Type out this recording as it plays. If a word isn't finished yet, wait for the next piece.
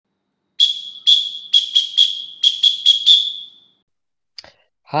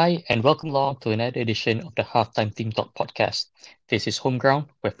Hi, and welcome along to another edition of the Halftime Team Talk podcast. This is Home Ground,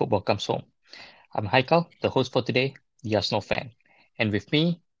 where football comes home. I'm Haikal, the host for today, the Arsenal fan. And with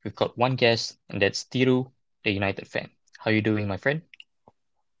me, we've got one guest, and that's Tiru, the United fan. How you doing, my friend?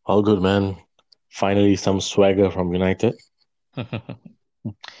 All good, man. Finally, some swagger from United.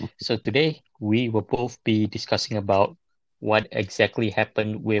 So today, we will both be discussing about what exactly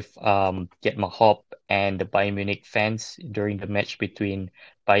happened with Dietmar Hopp and the Bayern Munich fans during the match between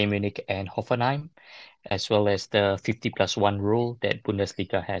Bayern Munich and Hoffenheim, as well as the 50 plus 1 rule that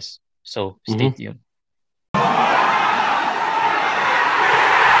Bundesliga has. So stay hmm tuned.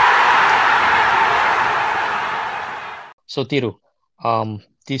 So Tiru,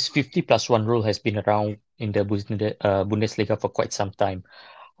 this 50 plus 1 rule has been around in the Bundesliga for quite some time.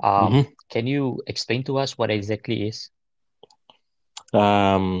 hmm Can you explain to us what exactly is?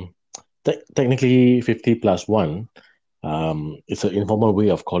 Um, Technically, 50 plus one. It's an informal way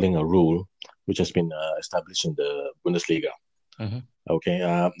of calling a rule which has been established in the Bundesliga. Mm-hmm.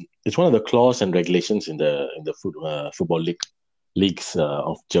 Okay, it's one of the clause and regulations in the football leagues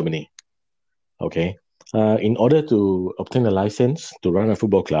of Germany. Okay, in order to obtain a license to run a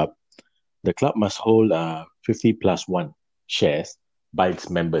football club, the club must hold 50 plus one shares by its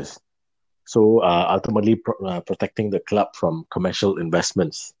members. So ultimately protecting the club from commercial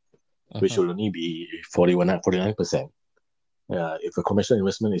investments, which Mm-hmm. will only be 49%. If a commercial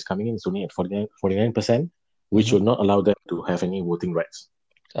investment is coming in, it's only at 49%, which Mm-hmm. will not allow them to have any voting rights.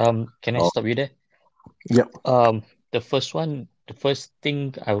 Can I Oh, stop you there? yep. The first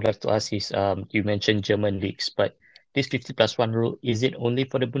thing I would like to ask is, you mentioned German leagues, but this 50 plus 1 rule, is it only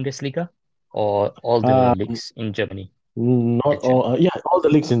for the Bundesliga or all the Uh, leagues in Germany, Not all. actually? Yeah, all the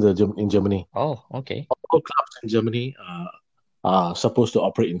leagues in Germany, Oh, okay. all clubs in Germany are supposed to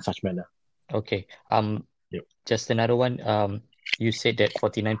operate in such manner. Okay. Yep. Just another one. You said that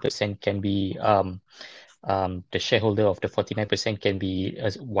 49% can be the shareholder of the 49% can be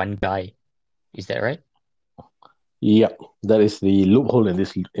as one guy. Is that right? Yep. That is the loophole in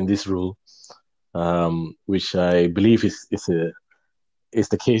this rule, which I believe is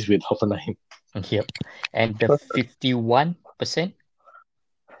the case with Hoffenheim. Yep. And the 51%?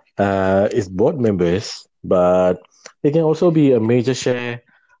 Is board members, but they can also be a major share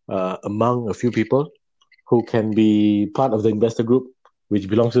among a few people who can be part of the investor group, which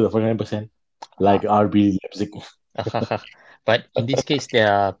belongs to the 49%, like Ah. RB Leipzig. But in this case,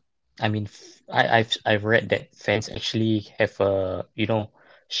 there are, I mean, I've read that fans actually have a,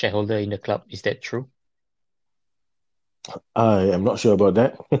 shareholder in the club. Is that true? I am not sure about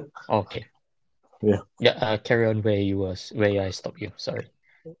that. Okay. Yeah. Yeah, carry on where I stopped you. Sorry.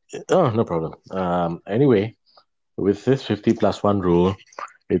 Oh, no problem. Anyway, with this 50 plus one rule,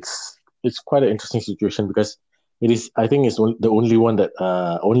 it's quite an interesting situation because I think it's the only one that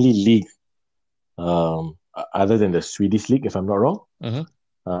only league other than the Swedish league, if I'm not wrong. Mm-hmm.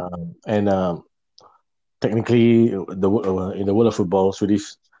 And technically, in the world of football,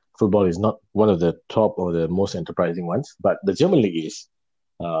 Swedish football is not one of the top or the most enterprising ones, but the German league is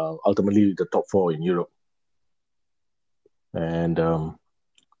ultimately the top four in Europe, and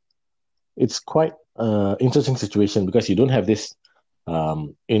it's quite interesting situation because you don't have this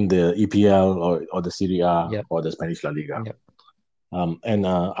in the EPL or the Serie A Yep. or the Spanish La Liga. Yep. And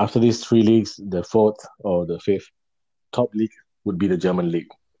after these three leagues, the fourth or the fifth top league would be the German league.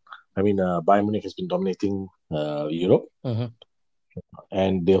 I mean, Bayern Munich has been dominating Europe, Mm-hmm.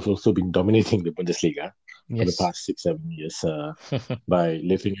 and they've also been dominating the Bundesliga for the Yes. past 6, 7 years by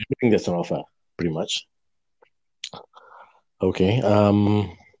lifting everything that's on offer, pretty much. Okay.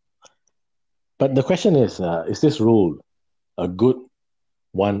 But the question is this rule a good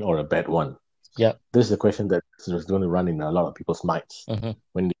one or a bad one? Yep. This is the question that is going to run in a lot of people's minds Mm-hmm.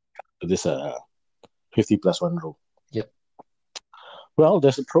 when they come to this 50 plus one rule. Yep. Well,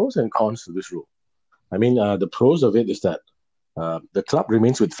 there's the pros and cons to this rule. I mean, the pros of it is that the club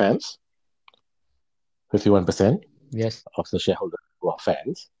remains with fans, 51% Yes. of the shareholders who are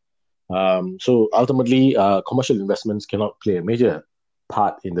fans. So ultimately, commercial investments cannot play a major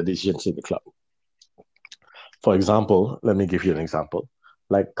part in the decisions in the club. For example, let me give you an example.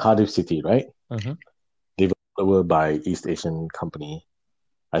 Like Cardiff City, right? Mm-hmm. They were over by East Asian company.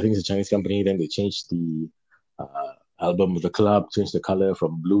 I think it's a Chinese company. Then they changed the album of the club, changed the color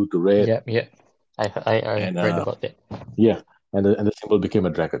from blue to red, Yep. Yep. I and read about that. yeah, and the symbol became a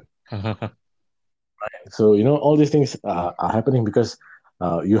dragon. Mm-hmm. So all these things are happening because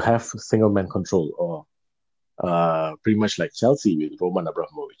you have single man control, or pretty much like Chelsea with Roman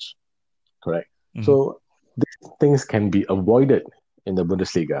Abramovich, correct? Mm-hmm. So these things can be avoided in the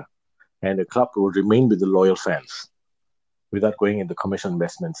Bundesliga, and the club will remain with the loyal fans. without going into commercial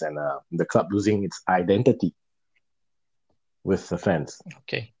investments and the club losing its identity with the fans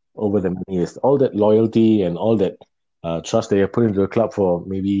Okay. over the many years. All that loyalty and all that trust they have put into the club for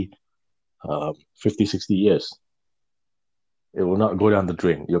maybe 50, 60 years, it will not go down the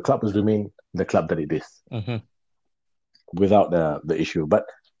drain. Your club will remain the club that it is Mm-hmm. without the issue. But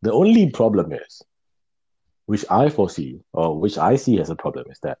the only problem is, which I foresee or which I see as a problem,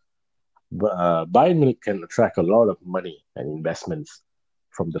 is that Bayern Munich can attract a lot of money and investments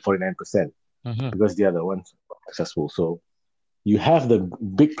from the 49% Mm-hmm. because they are the ones who are successful. So you have the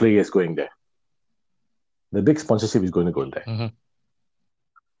big players going there. The big sponsorship is going to go there,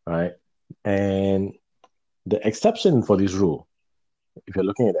 Mm-hmm. right? And the exception for this rule, if you're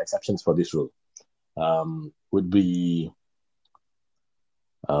looking at the exceptions for this rule, would be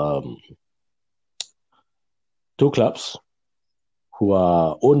um, two clubs who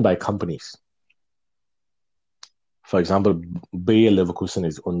are owned by companies. For example, Bayer Leverkusen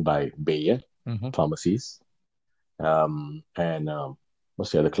is owned by Bayer Mm-hmm. Pharmacies. And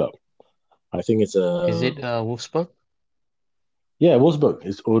what's the other club? I think it's Is it Wolfsburg? yeah, Wolfsburg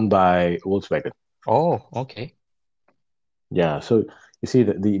is owned by Volkswagen. Oh, okay. Yeah, so you see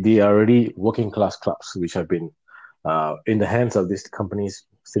that they are already working class clubs which have been in the hands of these companies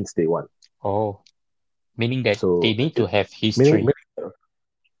since day one. Oh, meaning that they So need to have meaning, history.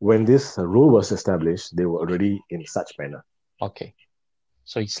 when this rule was established, they were already in such manner. Okay.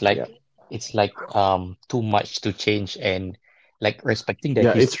 So Yeah, it's like too much to change and like respecting the yeah,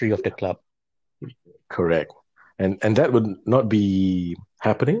 it's history of the club. correct, and that would not be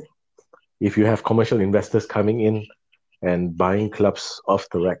happening if you have commercial investors coming in and buying clubs off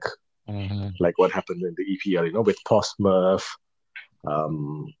the rack, Mm-hmm. like what happened in the EPL, with Portsmouth,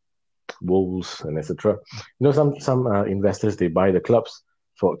 um, Wolves, and etc. Some investors, they buy the clubs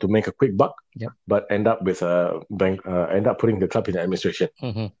for to make a quick buck, Yep. but end up with a bank, end up putting the club in administration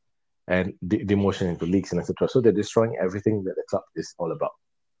Mm-hmm. and demotion into leagues and etc. So they're destroying everything that the club is all about.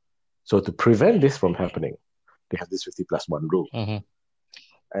 So to prevent this from happening, they have this 50+1 rule. Mm-hmm.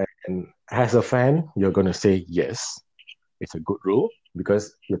 And as a fan, you're going to say yes, it's a good rule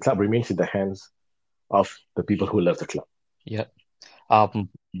because the club remains in the hands of the people who love the club. Yeah. Um,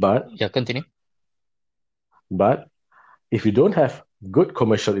 But yeah, continue. but if you don't have good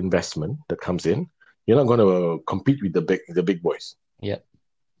commercial investment that comes in, you're not going to compete with the big boys. Yeah,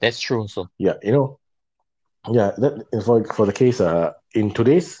 that's true also. Yeah, yeah. That for the case in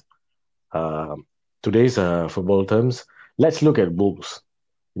uh, today's football terms, let's look at Wolves.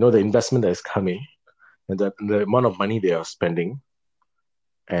 The investment that is coming and the amount of money they are spending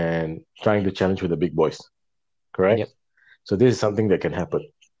and trying to challenge with the big boys. Correct. Yep. So this is something that can happen.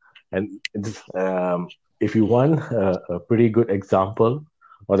 And if you want a pretty good example,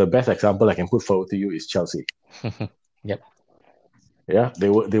 or the best example I can put forward to you is Chelsea. Yep. Yeah, they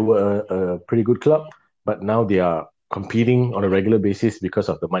were a pretty good club, but now they are competing on a regular basis because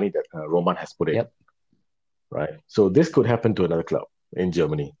of the money that Roman has put in, Yep. right? So this could happen to another club in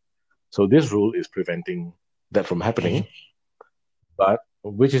Germany. So this rule is preventing that from happening. Mm-hmm. But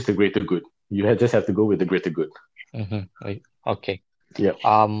which is the greater good? Just have to go with the greater good. Mm-hmm. Okay. Yeah,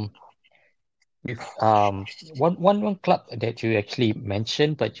 Um, If one club that you actually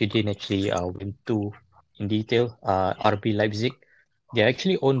mentioned, but you didn't actually went to in detail, RB Leipzig, they're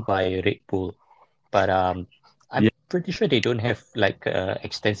actually owned by Red Bull, but I'm yeah. pretty sure they don't have like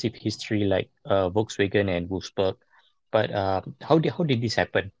extensive history like Volkswagen and Wolfsburg. But how did this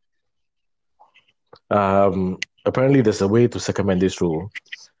happen? Apparently, there's a way to circumvent this rule.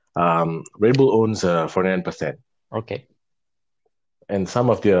 Red Bull owns 49%, Okay, and some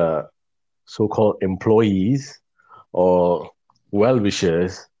of their so-called employees or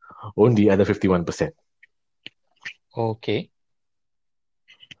well-wishers own the other 51%. okay,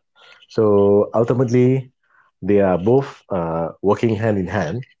 So ultimately, they are both working hand in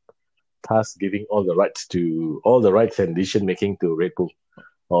hand, thus giving all the rights and decision making to Red Bull,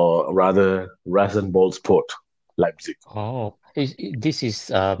 or rather Rasenballsport Leipzig. oh, this is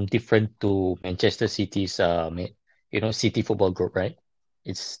different to Manchester City's City Football Group, right?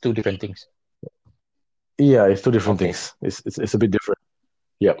 It's two different things. Yeah, it's two different Okay, things. It's a bit different.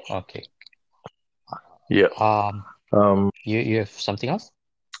 Yep. okay. Yep. Um, Um, you have something else?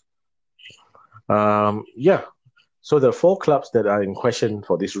 yeah. So the four clubs that are in question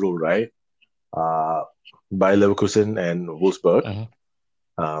for this rule, right? Uh, Bayer Leverkusen and Wolfsburg.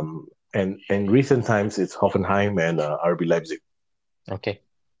 Mm-hmm. And in recent times, it's Hoffenheim and RB Leipzig. Okay.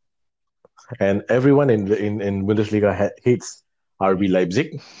 And everyone in Bundesliga hates RB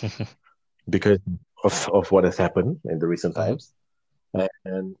Leipzig because of what has happened in the recent Mm-hmm. times.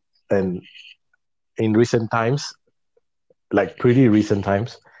 And and in recent times, like pretty recent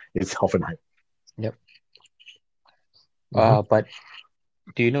times, it's Hoffenheim. Yep. Mm-hmm. But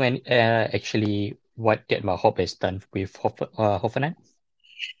do you know any actually what Dietmar Hopp has done with Hoffenheim?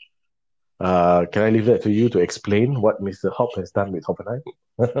 Can I leave that to you to explain what Mr. Hopp has done with Hoffenheim?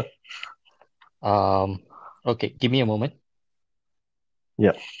 Um, okay, give me a moment.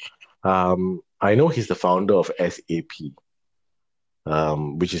 Yeah. I know he's the founder of SAP,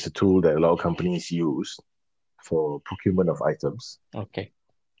 which is a tool that a lot of companies use for procurement of items. Okay.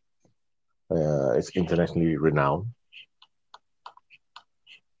 It's internationally renowned.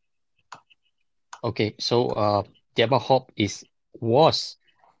 Okay, so Dietmar Hopp was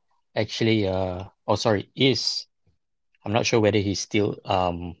actually is, I'm not sure whether he still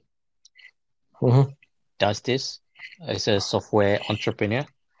Mm-hmm. does this as a software entrepreneur.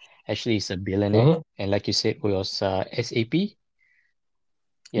 Actually, he's a billionaire, Mm-hmm. and like you said, he was SAP.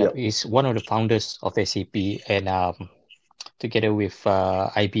 Yep, Yep. he's one of the founders of SAP, and together with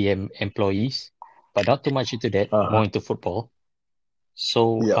IBM employees, but not too much into that, Uh-huh. more into football.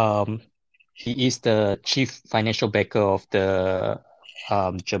 So Yep. he is the chief financial backer of the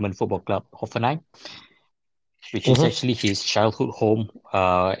German football club Hoffenheim, which is Mm-hmm. actually his childhood home,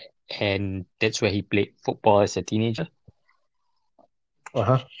 and that's where he played football as a teenager.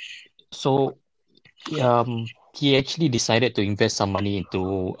 Uh-huh. So he actually decided to invest some money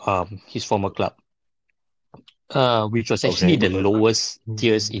into his former club, which was actually Okay. the lowest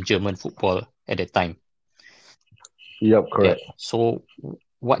tiers in German football at that time. Yep, Yeah. correct. So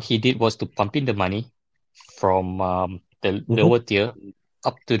what he did was to pump in the money from the Mm-hmm. lower tier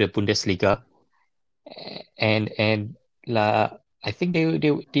up to the Bundesliga, and I think they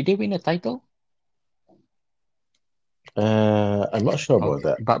did they win a title? I'm not sure about Okay,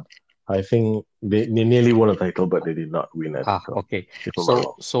 that. but I think they nearly won a title, but they did not win a title, okay. if I'm not So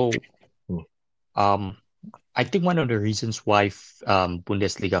wrong. so Mm. um I think one of the reasons why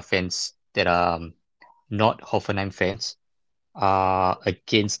Bundesliga fans that are not Hoffenheim fans are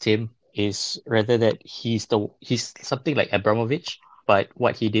against him is rather that he's something like Abramovich, but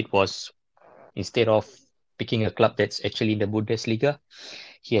what he did was instead of picking a club that's actually in the Bundesliga,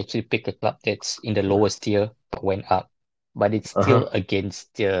 he actually picked a club that's in the lowest tier but went up. But it's Uh-huh. still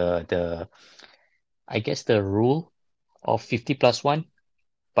against the I guess the rule of 50 plus 1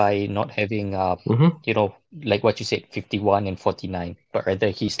 by not having Mm-hmm. like what you said, 51 and 49, but rather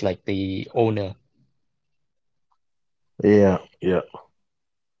he's like the owner. Yeah, yeah.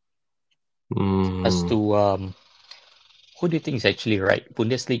 As Mm, to who do you think is actually right?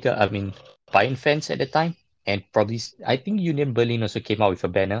 Bundesliga, I mean, Bayern fans at the time, and probably I think Union Berlin also came out with a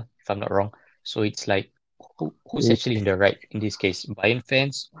banner, if I'm not wrong. So it's like, who's actually in the right in this case, Bayern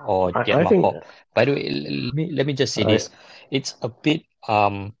fans or I Dietmar think Hopp? By the way, let me just say I this: it's a bit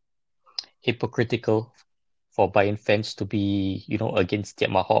hypocritical for Bayern fans to be, against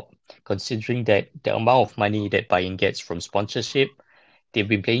Dietmar Hopp, considering that the amount of money that Bayern gets from sponsorship. They've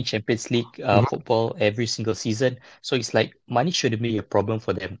been playing Champions League Mhm, football every single season, so it's like money shouldn't be a problem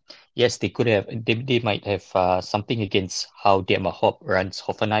for them. Yes, they might have something against how Dietmar Hopp runs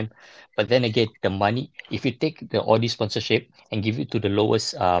Hoffenheim, but then again, the money, if you take the Audi sponsorship and give it to the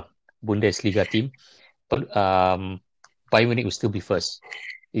lowest Bundesliga team, but Bayern Munich will still be first.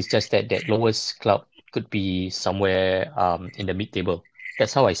 It's just that that lowest club could be somewhere in the mid-table.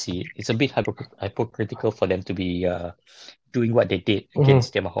 That's how I see it. It's a bit hypocritical for them to be doing what they did mhm.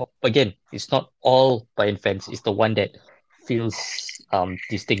 against Yamaha. Again, it's not all Bayern fans. It's the one that feels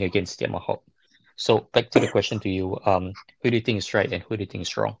this thing against Yamaha. So back to the question to you, who do you think is right and who do you think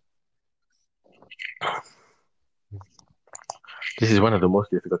is wrong? This is one of the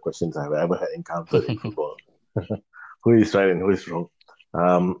most difficult questions I've ever had encountered in football. Who is right and who is wrong?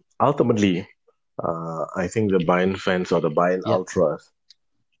 Ultimately, I think the Bayern fans or the Bayern Yeah. Ultras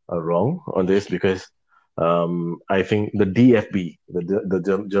are wrong on this because I think the DFB,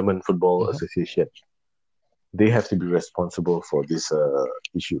 the German Football Hmm. Association, they have to be responsible for this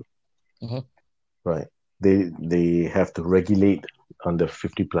issue, Hmm. right? They have to regulate on the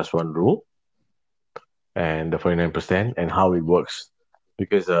 50 plus one rule and the 49% and how it works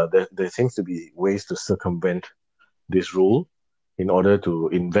because there seems to be ways to circumvent this rule in order to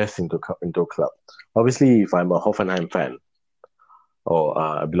invest into a club. Obviously, if I'm a Hoffenheim fan or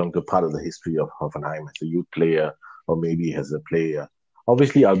I belong to part of the history of Hoffenheim as a youth player or maybe as a player,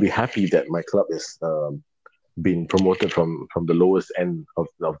 obviously I'll be happy that my club is being promoted from the lowest end of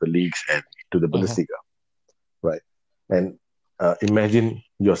the leagues and to the Hmm. Bundesliga, right? And imagine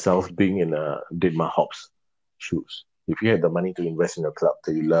yourself being in Dietmar Hopp's shoes. If you had the money to invest in a club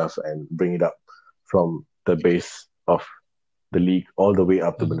that you love and bring it up from the base of the league all the way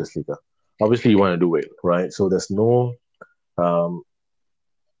up to Hmm. Bundesliga, obviously you want to do it, right? So there's no Um,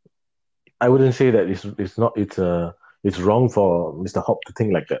 I wouldn't say that it's not it's wrong for Mr. Hopp to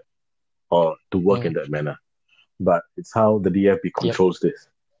think like that or to work in Mm, that manner, but it's how the DFB yep. controls this.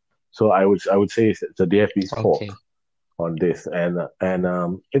 So I would say it's the DFB's fault Okay. on this, and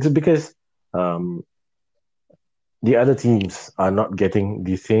it's because um, the other teams are not getting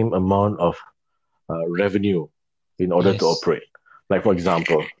the same amount of revenue in order to Yes. operate. Like for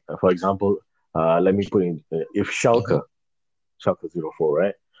example, let me put in if Mm-hmm. Schalke 04,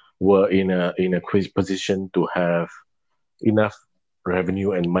 right, were in a quiz position to have enough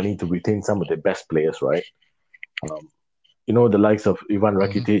revenue and money to retain some of the best players, right? Um, the likes of Ivan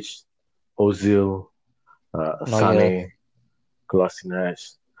Mm-hmm. Rakitic, Ozil, Neuer. Sane, Kolasinac,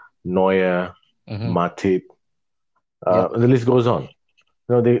 Neuer, Mm-hmm. Matip, Yep. the list goes on.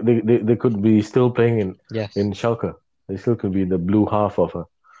 They could be still playing in Yes. Schalke. They still could be the blue half of a,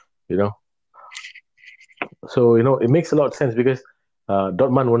 you know. So it makes a lot of sense because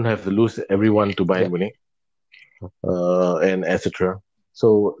Dortmund wouldn't have to lose everyone to Bayern Yep. Munich, and etc.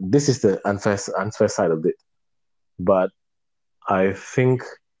 So this is the unfair side of it. But I think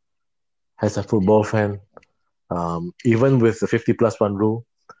as a football fan, even with the 50+1 rule,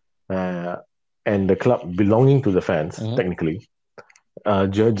 uh, and the club belonging to the fans, Mm-hmm. technically, the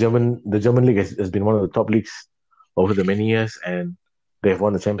German league has been one of the top leagues over the many years, and they have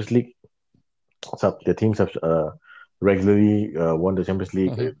won the Champions League. So the teams have regularly won the Champions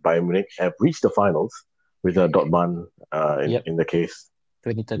League. Mm-hmm. Bayern Munich have reached the finals with Dortmund in Yep. in the case.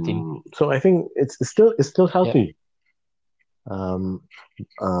 2013. So I think it's still Yep. healthy, um,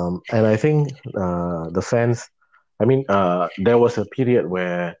 and I think the fans. I mean, there was a period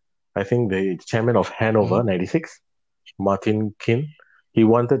where I think the chairman of Mm-hmm. Hanover '96, Martin Kind, he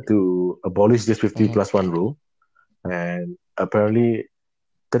wanted to abolish this 50 Mm-hmm. plus one rule, and apparently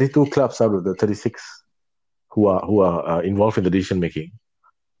 32 clubs out of the 36 who are involved in the decision making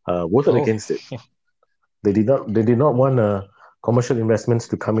voted Oh. against it. They did not want commercial investments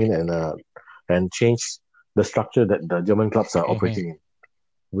to come in and change the structure that the German clubs are Mm-hmm. operating in.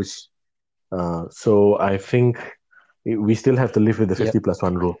 Which so I think we still have to live with the Yep.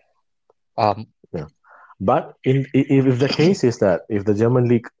 50+1 rule. Um. Yeah. But if the case is that if the German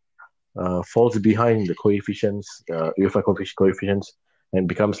league falls behind the coefficients, UEFA coefficients, and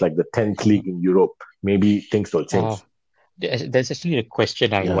becomes like the 10th Mhm. league in Europe, maybe things will Uh, change. there's actually a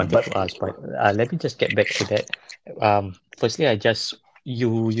question I Yeah, wanted but to ask, but let me just get back to that. Firstly,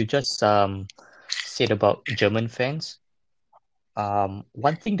 you just said about German fans.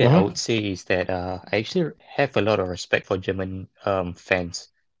 One thing that I uh-huh, would say is that I actually have a lot of respect for German fans,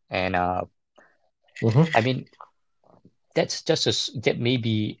 and uh-huh, I mean that's just that may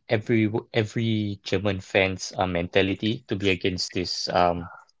be every German fans mentality to be against this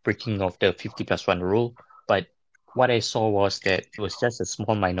breaking of the 50+1 rule. But what I saw was that it was just a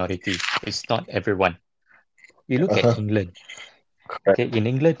small minority. It's not everyone. You look at uh-huh. England. Correct. Okay, in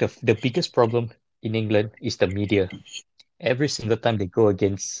England, the biggest problem in England is the media. Every single time they go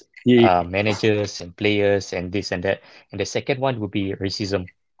against Yeah. managers and players and this and that. And the second one would be racism.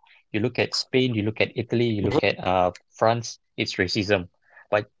 You look at Spain, you look at Italy, you look at France, it's racism.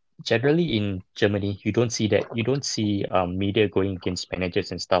 But generally in Germany, you don't see that. You don't see media going against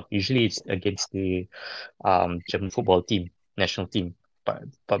managers and stuff. Usually it's against the German football team, national team.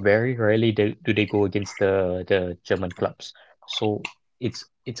 But very rarely do they go against the German clubs. So it's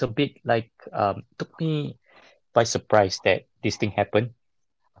a bit like took me by surprise that this thing happened.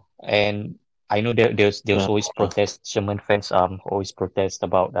 And I know there's Uh, always protests. German fans always protest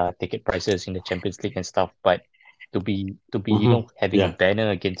about ticket prices in the Champions League and stuff. But to be having a yeah. banner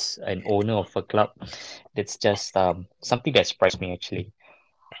against an owner of a club, that's just something that surprised me actually.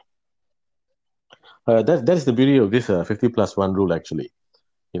 That's the beauty of this 50+1 rule, actually.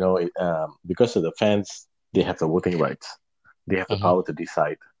 Because of the fans, they have the voting rights. They have the Mm-hmm, power to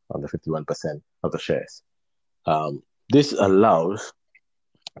decide on the 51% of the shares. This allows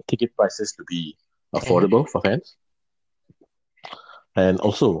ticket prices to be mm-hmm, affordable for fans, and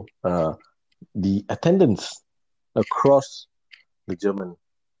also the attendance across the German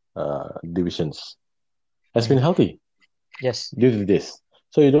divisions has been mm-hmm. healthy Yes. due to this.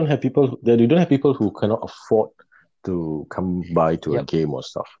 So you don't have people who cannot afford to come by to a Yep. game or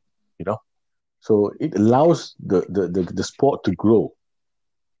stuff. You know, so it allows the sport to grow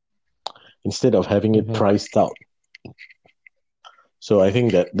instead of having it Mm-hmm. priced out. So I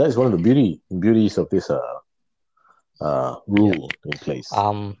think that is one of the beauties of this Yep. rule in place.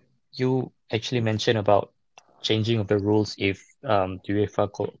 You actually mentioned about changing of the rules if the UEFA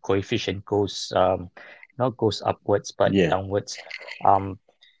coefficient goes not goes upwards but Yeah. downwards. Um,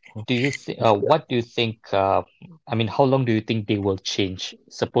 what do you think, I mean, how long do you think they will change?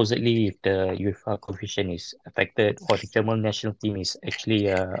 Supposedly, if the UEFA coefficient is affected or the German national team is actually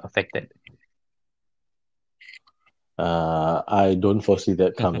affected. I don't foresee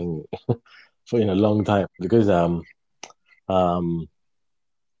that Mm-hmm, coming for in a long time because um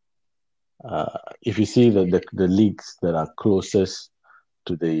if you see the leagues that are closest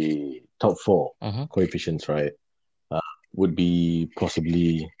to the top four mm-hmm. coefficients, right, would be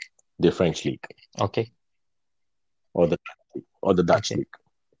possibly the French league Okay, or the Dutch okay. league,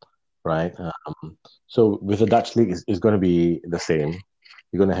 right? So with the Dutch league, it's going to be the same.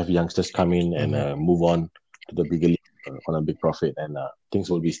 You're going to have youngsters come in and Mm-hmm. move on to the bigger league on a big profit, and things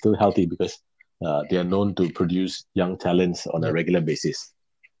will be still healthy because they are known to produce young talents on a Yep. regular basis.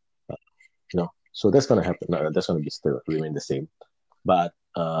 So that's going to happen. That's going to be still remain the same. But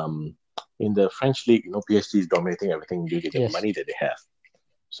in the French league, PSG is dominating everything due to the Yes. money that they have.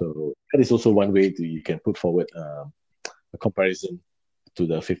 So that is also one way you can put forward a comparison to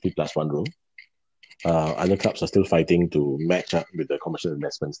the 50 plus one rule. Other clubs are still fighting to match up with the commercial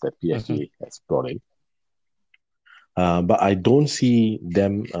investments that Mm-hmm. PSG has brought in. But I don't see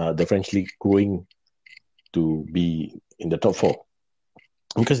them, the French league, growing to be in the top four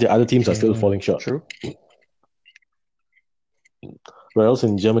because the other teams are still falling short. True. Whereas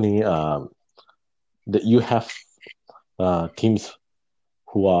in Germany, that you have teams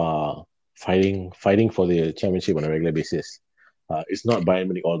who are fighting for the championship on a regular basis. It's not Bayern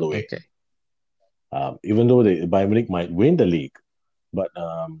Munich all the way. Okay. Even though the Bayern Munich might win the league, but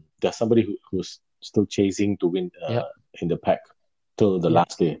there's somebody who's still chasing to win Yep. in the pack till the Yep.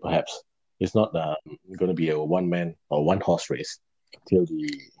 last day, perhaps. It's not going to be a one man or one horse race till the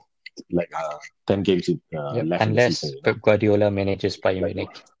 10 games Yep. left in the season, Unless Pep Guardiola manages Bayern Like,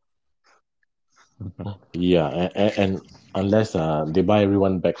 Munich. Mhm. yeah, and unless they buy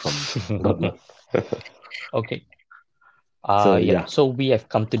everyone back from Dortmund. Okay. So, Yep. yeah. So we have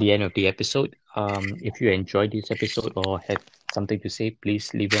come to the end of the episode. If you enjoyed this episode or have something to say,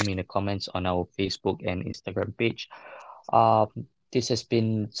 please leave them in the comments on our Facebook and Instagram page. This has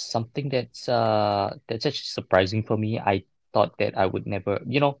been something that's actually surprising for me. I thought that I would never,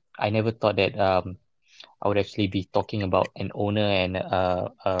 I never thought that I would actually be talking about an owner and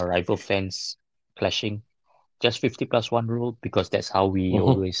a rival fans clashing. Just 50 plus one rule because that's how we Mhm.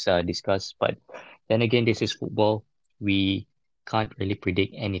 always discuss. But then again, this is football. We can't really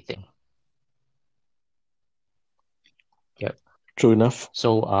predict anything. Yeah. True enough.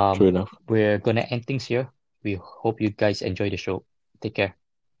 So True enough. we're gonna end things here. We hope you guys enjoy the show. Take care.